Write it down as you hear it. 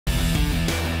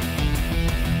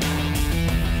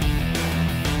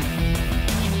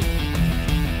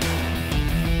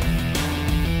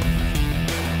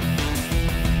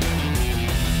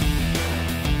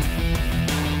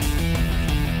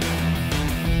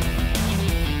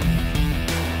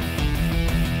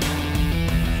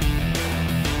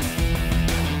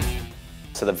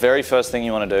So the very first thing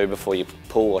you want to do before you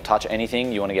pull or touch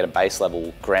anything, you want to get a base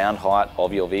level ground height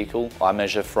of your vehicle. I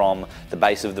measure from the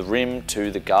base of the rim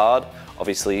to the guard.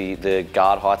 Obviously the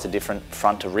guard heights are different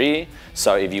front to rear.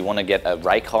 So if you want to get a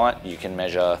rake height, you can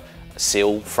measure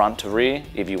sill front to rear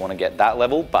if you want to get that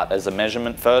level. But as a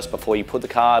measurement first, before you put the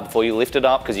car, before you lift it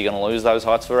up, because you're going to lose those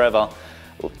heights forever,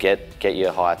 get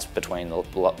your heights between the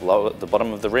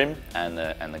bottom of the rim and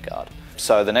the guard.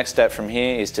 So the next step from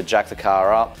here is to jack the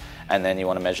car up, and then you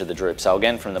want to measure the droop. So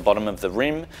again, from the bottom of the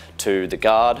rim to the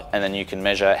guard, and then you can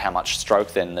measure how much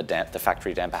stroke then the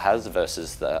factory damper has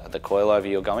versus the coilover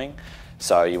you're going.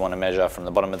 So you want to measure from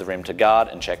the bottom of the rim to guard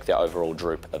and check the overall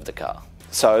droop of the car.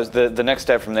 So the next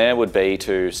step from there would be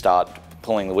to start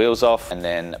pulling the wheels off and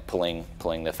then pulling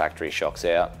the factory shocks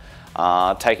out,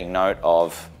 taking note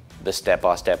of the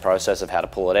step-by-step process of how to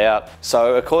pull it out.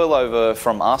 So a coilover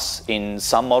from us, in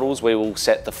some models we will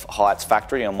set the heights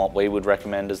factory on what we would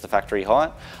recommend as the factory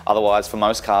height. Otherwise, for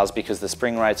most cars, because the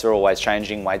spring rates are always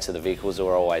changing, weights of the vehicles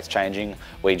are always changing,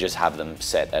 we just have them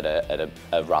set at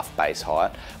a rough base height.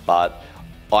 But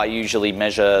I usually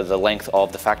measure the length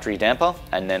of the factory damper,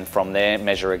 and then from there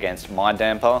measure against my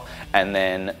damper, and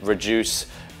then reduce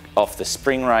off the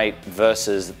spring rate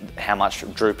versus how much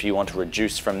droop you want to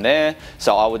reduce from there.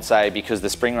 So I would say, because the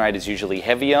spring rate is usually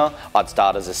heavier, I'd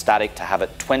start as a static to have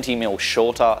it 20 mil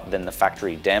shorter than the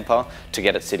factory damper to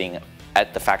get it sitting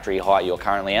at the factory height you're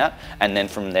currently at, and then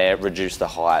from there reduce the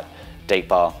height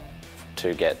deeper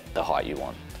to get the height you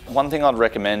want. One thing I'd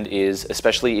recommend is,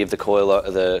 especially if the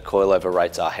coilover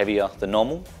rates are heavier than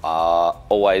normal,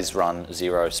 always run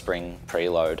 0 spring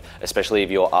preload. Especially if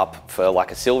you're up for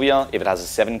like a Sylvia, if it has a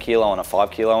 7 kilo and a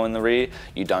 5 kilo in the rear,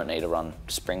 you don't need to run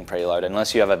spring preload.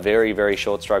 Unless you have a very, very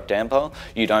short stroke damper,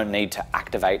 you don't need to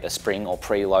activate a spring or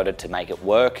preload it to make it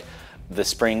work. The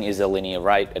spring is a linear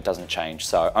rate, it doesn't change.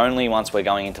 So only once we're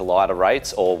going into lighter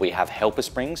rates or we have helper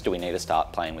springs do we need to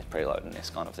start playing with preload and this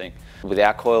kind of thing. With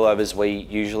our coilovers, we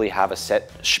usually have a set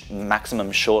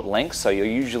maximum short length, so you're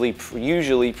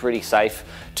usually pretty safe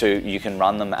you can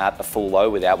run them at a full low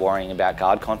without worrying about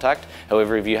guard contact.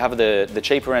 However, if you have the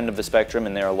cheaper end of the spectrum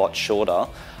and they're a lot shorter,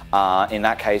 in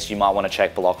that case, you might want to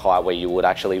check block height, where you would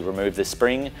actually remove the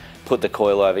spring, put the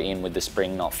coilover in with the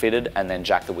spring not fitted, and then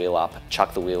jack the wheel up,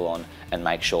 chuck the wheel on, and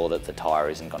make sure that the tyre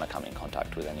isn't going to come in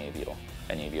contact with any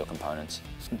of your components.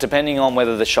 Depending on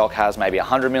whether the shock has maybe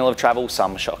 100 mil of travel,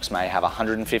 some shocks may have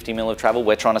 150 mil of travel.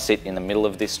 We're trying to sit in the middle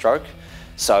of this stroke,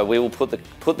 so we will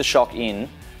put the shock in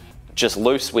just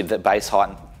loose with the base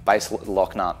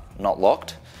lock nut not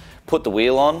locked. Put the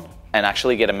wheel on and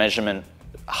actually get a measurement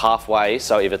halfway.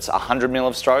 So if it's 100 mil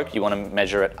of stroke, you want to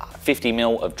measure it 50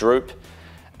 mil of droop,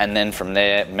 and then from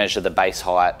there measure the base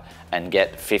height and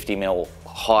get 50 mil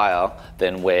higher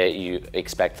than where you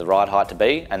expect the ride height to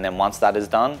be. And then once that is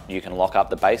done, you can lock up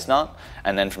the base nut,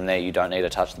 and then from there you don't need to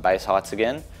touch the base heights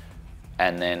again.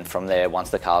 And then from there, once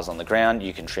the car's on the ground,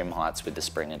 you can trim heights with the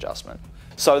spring adjustment.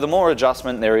 So the more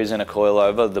adjustment there is in a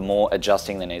coilover, the more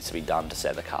adjusting there needs to be done to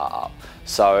set the car up.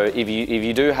 So if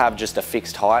you do have just a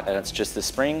fixed height and it's just the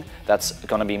spring, that's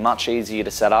going to be much easier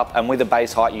to set up. And with a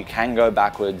base height, you can go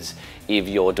backwards if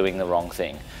you're doing the wrong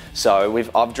thing. So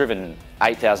I've driven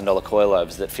 $8,000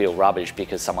 coilovers that feel rubbish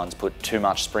because someone's put too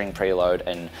much spring preload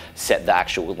and set the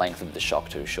actual length of the shock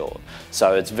too short.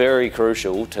 So it's very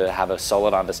crucial to have a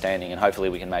solid understanding, and hopefully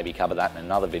we can maybe cover that in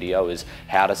another video, is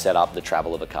how to set up the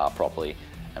travel of a car properly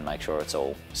and make sure it's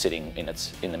all sitting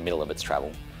in the middle of its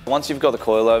travel. Once you've got the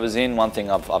coilovers in, one thing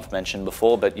I've mentioned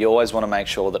before, but you always want to make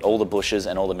sure that all the bushes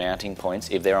and all the mounting points,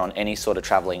 if they're on any sort of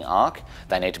travelling arc,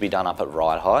 they need to be done up at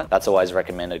ride height. That's always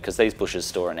recommended because these bushes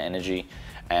store an energy,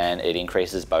 and it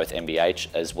increases both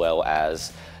MBH as well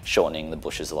as shortening the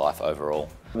bush's life overall.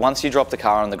 Once you drop the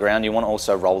car on the ground, you want to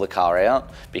also roll the car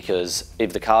out, because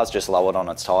if the car's just lowered on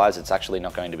its tyres, it's actually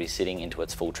not going to be sitting into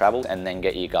its full travel, and then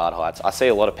get your guard heights. I see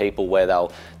a lot of people where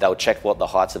they'll check what the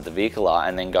heights of the vehicle are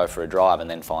and then go for a drive and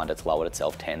then find it's lowered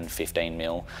itself 10, 15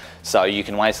 mil. So you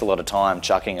can waste a lot of time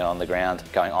chucking it on the ground,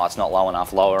 going, oh, it's not low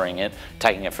enough, lowering it,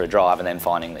 taking it for a drive, and then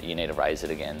finding that you need to raise it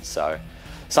again. So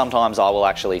sometimes I will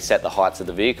actually set the heights of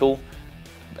the vehicle,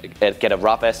 get a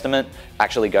rough estimate,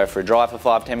 actually go for a drive for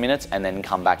 5-10 minutes, and then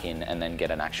come back in and then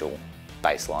get an actual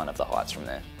baseline of the heights from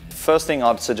there. First thing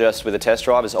I'd suggest with a test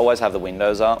drive is always have the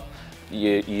windows up.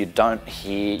 You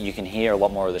can hear a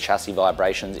lot more of the chassis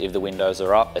vibrations if the windows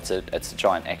are up. It's a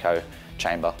giant echo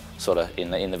chamber sort of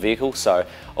in the vehicle, so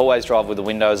always drive with the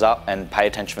windows up and pay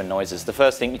attention for noises. The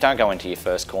first thing, you don't go into your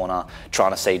first corner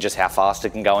trying to see just how fast it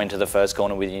can go into the first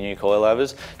corner with your new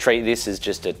coilovers. Treat this as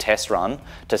just a test run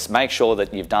to make sure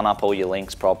that you've done up all your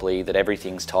links properly, that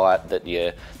everything's tight, that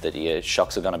your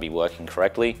shocks are going to be working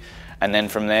correctly. And then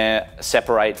from there,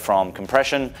 separate from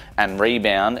compression and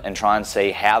rebound and try and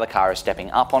see how the car is stepping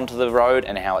up onto the road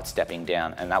and how it's stepping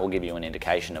down. And that will give you an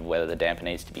indication of whether the damper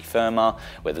needs to be firmer,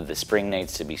 whether the spring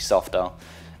needs to be softer,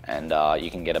 and you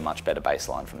can get a much better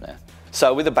baseline from there.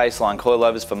 So with a baseline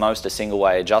coilovers, for most a single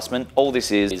way adjustment. All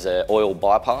this is an oil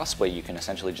bypass, where you can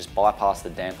essentially just bypass the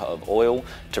damper of oil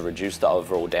to reduce the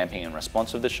overall damping and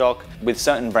response of the shock. With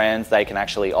certain brands, they can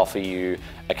actually offer you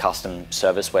a custom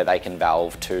service where they can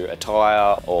valve to a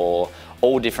tyre or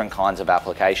all different kinds of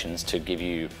applications to give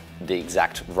you the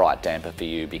exact right damper for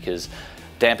you, because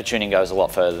damper tuning goes a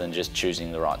lot further than just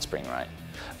choosing the right spring rate.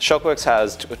 Shockworks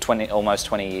has almost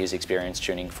 20 years experience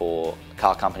tuning for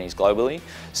car companies globally,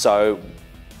 so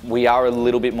we are a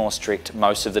little bit more strict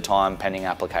most of the time, pending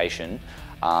application,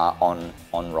 on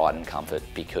ride and comfort,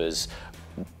 because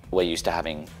we're used to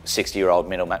having 60-year-old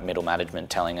middle management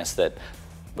telling us that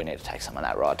we need to take some of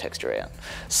that ride texture out.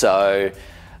 So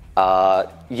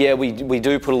yeah, we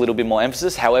do put a little bit more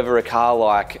emphasis. However, a car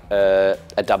like a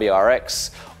WRX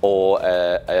or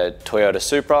a Toyota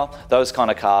Supra, those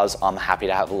kind of cars, I'm happy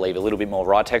to leave a little bit more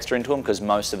ride texture into them, because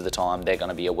most of the time they're going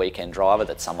to be a weekend driver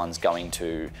that someone's going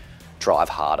to drive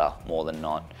harder more than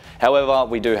not. However,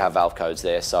 we do have valve codes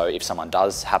there, so if someone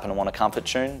does happen to want a comfort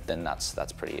tune, then that's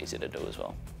pretty easy to do as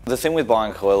well. The thing with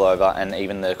buying a coilover, and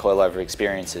even the coilover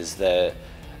experience, is the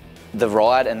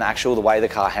ride and the way the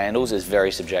car handles is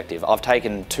very subjective. I've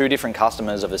taken two different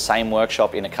customers of the same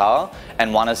workshop in a car,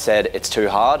 and one has said it's too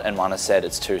hard and one has said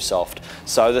it's too soft.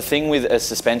 So the thing with a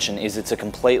suspension is it's a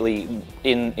completely,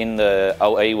 in the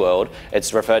OE world,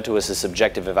 it's referred to as a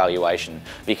subjective evaluation,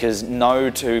 because no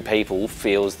two people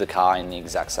feels the car in the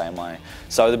exact same way.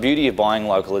 So the beauty of buying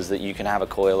local is that you can have a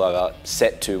coilover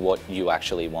set to what you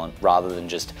actually want, rather than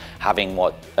just having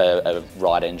what a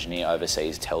ride engineer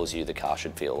overseas tells you the car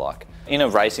should feel like. In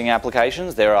racing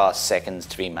applications, there are seconds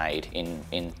to be made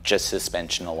in just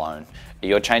suspension alone.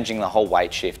 You're changing the whole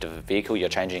weight shift of a vehicle. You're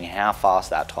changing how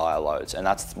fast that tyre loads, and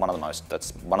that's one of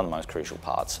the most crucial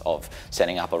parts of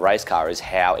setting up a race car, is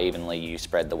how evenly you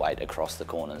spread the weight across the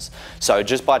corners. So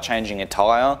just by changing a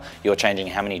tyre, you're changing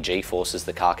how many G-forces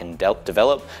the car can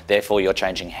develop. Therefore, you're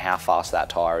changing how fast that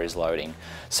tyre is loading.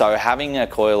 So having a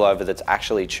coilover that's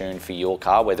actually tuned for your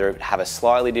car, whether it have a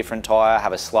slightly different tyre,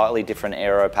 have a slightly different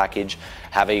aero package,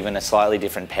 have even a slightly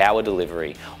different power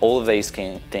delivery, all of these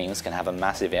things can have a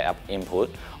massive input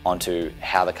onto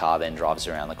how the car then drives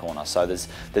around the corner. So there's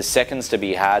seconds to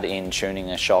be had in tuning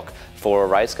a shock for a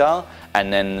race car,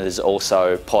 and then there's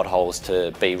also potholes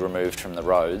to be removed from the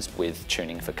roads with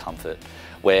tuning for comfort.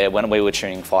 Where when we were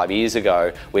tuning 5 years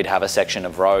ago, we'd have a section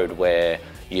of road where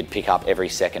you'd pick up every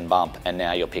second bump, and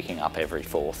now you're picking up every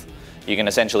fourth. You can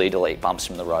essentially delete bumps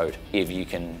from the road if you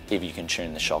can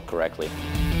tune the shock correctly.